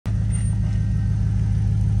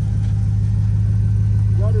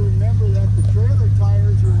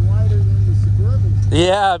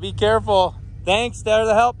Yeah, be careful. Thanks for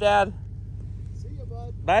the help, Dad. See ya,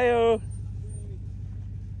 bud. Bye-o.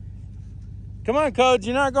 Come on, Codes.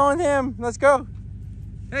 You're not going with him. Let's go.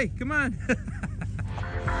 Hey, come on.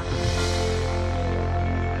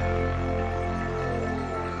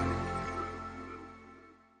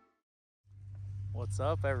 What's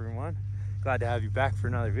up, everyone? Glad to have you back for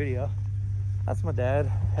another video. That's my dad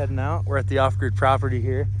heading out. We're at the off-grid property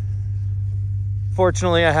here.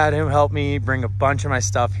 Fortunately, I had him help me bring a bunch of my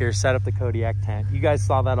stuff here, set up the Kodiak tent. You guys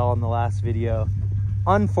saw that all in the last video.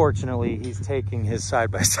 Unfortunately, he's taking his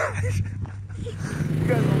side-by-side. You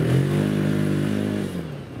guys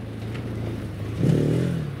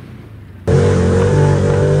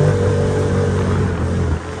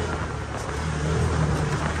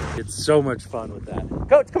It's so much fun with that.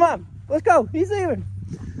 Coach, come on, let's go. He's leaving.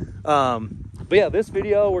 But yeah, this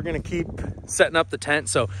video, we're gonna keep setting up the tent.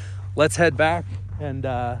 So let's head back and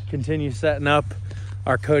continue setting up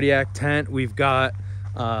our Kodiak tent. We've got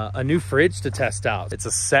a new fridge to test out. It's a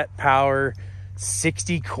Setpower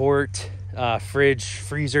 60-quart fridge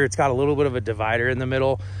freezer. It's got a little bit of a divider in the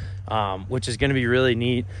middle, which is gonna be really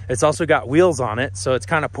neat. It's also got wheels on it, so it's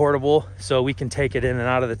kind of portable, so we can take it in and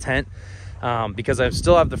out of the tent. Because I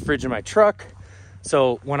still have the fridge in my truck.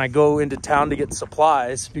 So when I go into town to get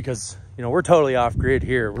supplies, because you know, we're totally off grid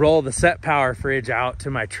here, roll the Setpower fridge out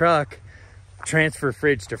to my truck, transfer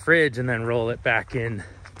fridge to fridge, and then roll it back in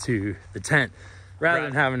to the tent, rather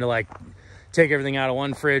than having to like take everything out of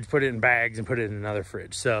one fridge, put it in bags and put it in another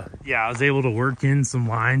fridge. So yeah, I was able to work in some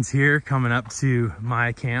lines here coming up to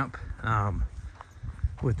my camp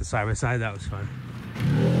with the side-by-side. That was fun.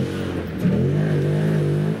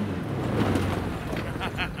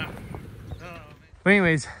 But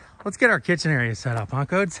anyways, let's get our kitchen area set up, huh,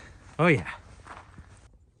 Codes? Oh yeah.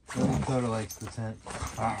 Coda likes the tent.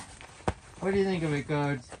 Wow. What do you think of it,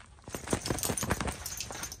 Codes?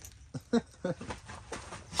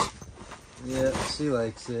 Yeah, she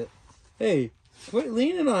likes it. Hey, quit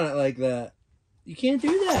leaning on it like that. You can't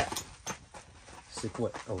do that. Sick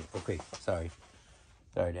what? Oh, okay. Sorry.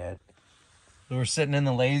 Sorry, Dad. So we're sitting in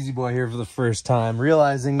the Lazy Boy here for the first time,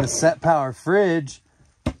 realizing the Setpower fridge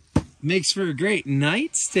makes for a great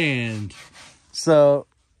nightstand. So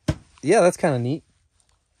yeah, that's kind of neat.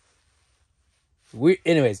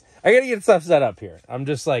 Anyways, I gotta get stuff set up here. I'm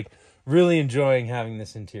just like really enjoying having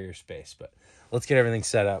this interior space, but let's get everything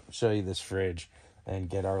set up, show you this fridge, and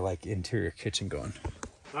get our like interior kitchen going.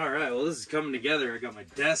 All right, well, this is coming together. I got my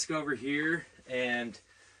desk over here, and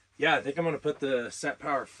yeah, I think I'm gonna put the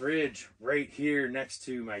Setpower fridge right here next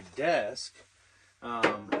to my desk.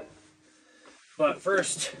 But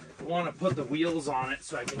first, I want to put the wheels on it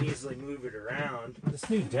so I can easily move it around. This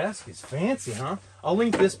new desk is fancy, huh? I'll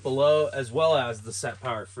link this below, as well as the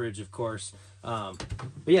Setpower fridge, of course. But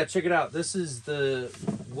yeah, check it out. This is the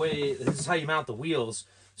way, this is how you mount the wheels.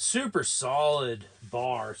 Super solid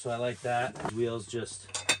bar, so I like that. The wheels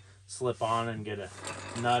just slip on and get a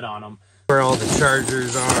nut on them. Where all the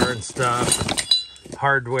chargers are and stuff.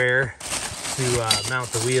 Hardware to mount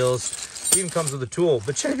the wheels. It even comes with a tool.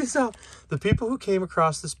 But check this out. The people who came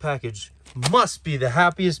across this package must be the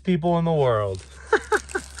happiest people in the world.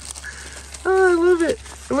 Oh, I love it.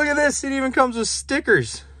 And look at this. It even comes with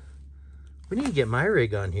stickers. We need to get my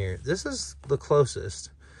rig on here. This is the closest.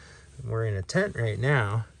 We're in a tent right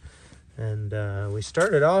now. And we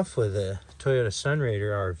started off with a Toyota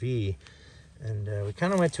Sunraider RV. And we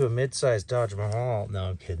kind of went to a mid-sized Dodge Mahal. No,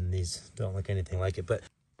 I'm kidding. These don't look anything like it. But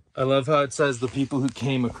I love how it says the people who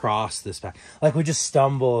came across this pack. Like we just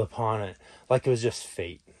stumbled upon it. Like it was just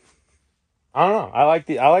fate. I don't know. I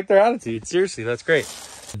like their attitude. Seriously, that's great.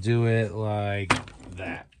 Do it like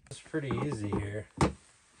that. It's pretty easy here.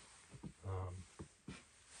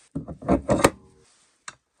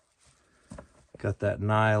 Got that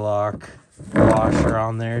nylock washer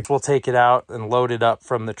on there. We'll take it out and load it up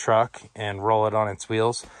from the truck and roll it on its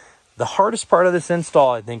wheels. The hardest part of this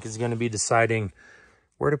install, I think, is going to be deciding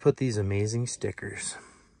where to put these amazing stickers.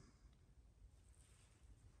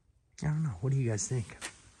 I don't know. What do you guys think?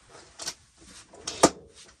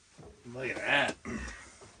 Look at that.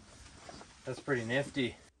 That's pretty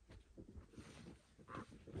nifty.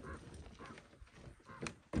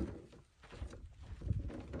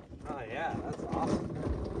 Oh yeah, that's awesome.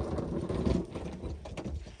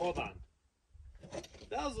 Hold on.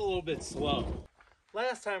 That was a little bit slow.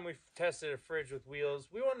 Last time we tested a fridge with wheels,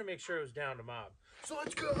 we wanted to make sure it was down to mob. So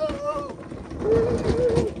let's go!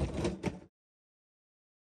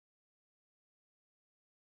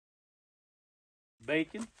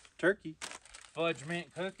 Bacon, turkey, fudge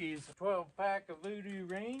mint cookies, 12-pack of Voodoo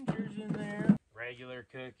Rangers in there, regular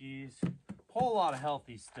cookies, Whole lot of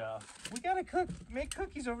healthy stuff. We gotta make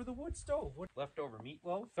cookies over the wood stove. Leftover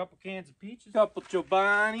meatloaf, couple cans of peaches, couple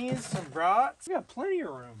Chobani's, some brats. We got plenty of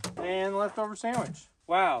room. And leftover sandwich.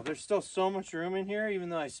 Wow, there's still so much room in here, even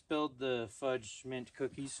though I spilled the fudge mint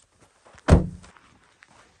cookies.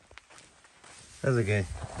 That's okay.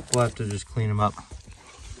 We'll have to just clean them up.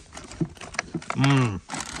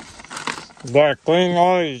 Gotta clean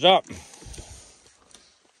all these up.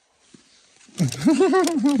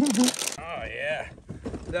 Oh yeah,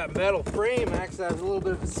 that metal frame actually has a little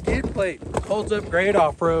bit of a skid plate. Holds up great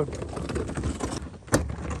off-road.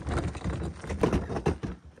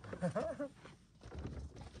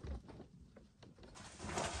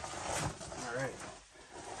 All right,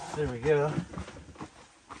 there we go.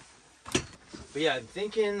 But yeah, I'm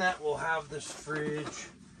thinking that we'll have this fridge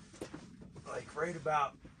like right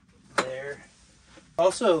about there.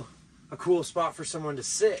 Also, a cool spot for someone to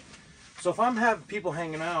sit. So if I'm having people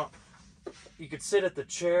hanging out, you could sit at the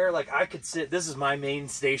chair. Like I could sit, this is my main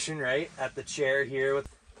station, right? At the chair here with,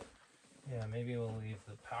 yeah, maybe we'll leave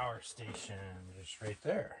the power station just right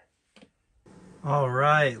there. All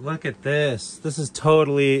right, look at this. This is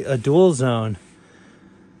totally a dual zone.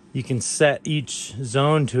 You can set each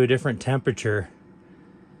zone to a different temperature.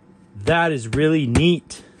 That is really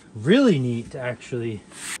neat actually.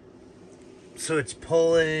 So it's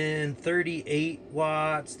pulling 38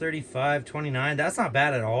 watts, 35, 29. That's not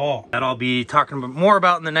bad at all. That I'll be talking more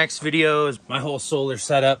about in the next video is my whole solar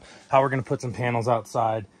setup, how we're gonna put some panels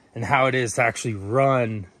outside, and how it is to actually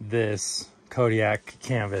run this Kodiak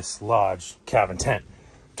canvas lodge cabin tent.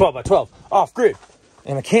 12x12, off-grid.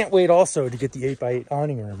 And I can't wait also to get the 8x8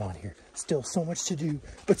 awning room on here. Still so much to do,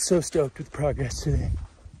 but so stoked with progress today.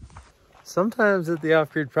 Sometimes at the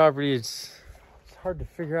off-grid property, it's hard to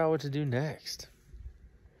figure out what to do next.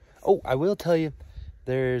 Oh, I will tell you,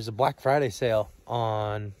 there's a Black Friday sale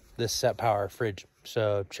on this Setpower fridge,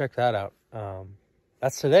 so check that out.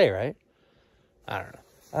 That's today, right? I don't know.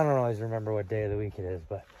 I don't always remember what day of the week it is,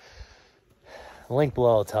 but the link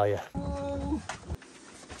below will tell you. Oh.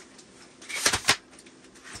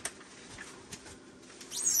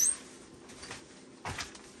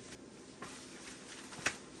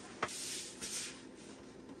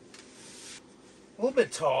 A little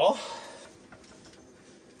bit tall.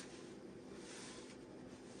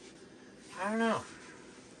 I don't know.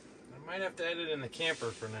 I might have to edit in the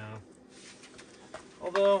camper for now.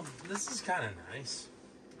 Although, this is kind of nice.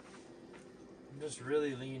 I'm just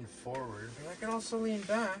really lean forward. But I can also lean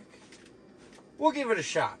back. We'll give it a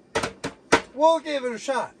shot. We'll give it a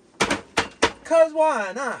shot. Cause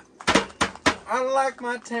why not? I like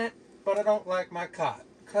my tent, but I don't like my cot.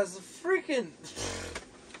 Cause the freaking...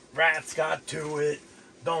 Rats got to it,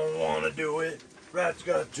 don't want to do it. Rats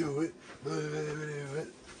got to it. That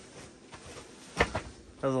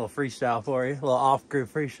was a little freestyle for you, a little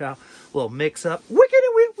off-grid freestyle, a little mix-up.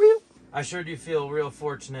 I sure do feel real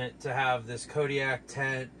fortunate to have this Kodiak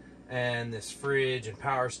tent and this fridge and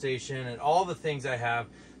power station and all the things I have.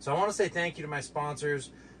 So I want to say thank you to my sponsors,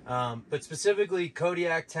 but specifically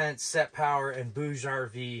Kodiak Tent, Setpower, and Bouge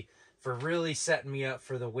RV for really setting me up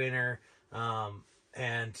for the winter.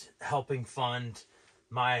 And helping fund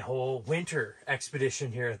my whole winter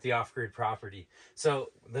expedition here at the off-grid property.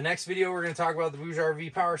 So the next video, we're going to talk about the Bouge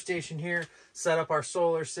RV power station here, set up our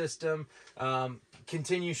solar system,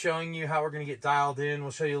 continue showing you how we're going to get dialed in.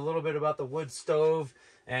 We'll show you a little bit about the wood stove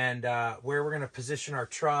and where we're going to position our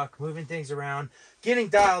truck, moving things around, getting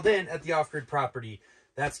dialed in at the off-grid property.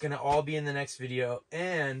 That's going to all be in the next video.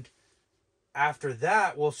 And after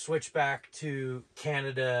that, we'll switch back to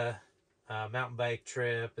Canada, mountain bike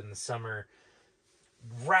trip in the summer,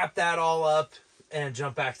 wrap that all up and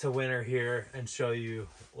jump back to winter here and show you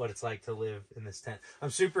what it's like to live in this tent. I'm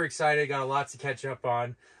super excited, got a lot to catch up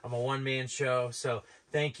on. I'm a one-man show, so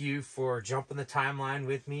thank you for jumping the timeline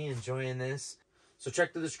with me, enjoying this. So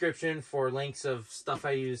check the description for links of stuff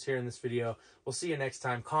I use here in this video. We'll see you next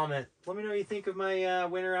time. Comment, let me know what you think of my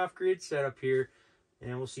winter off-grid setup here,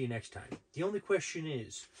 and we'll see you next time. The only question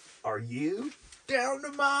is, are you down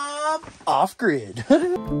to mob off-grid?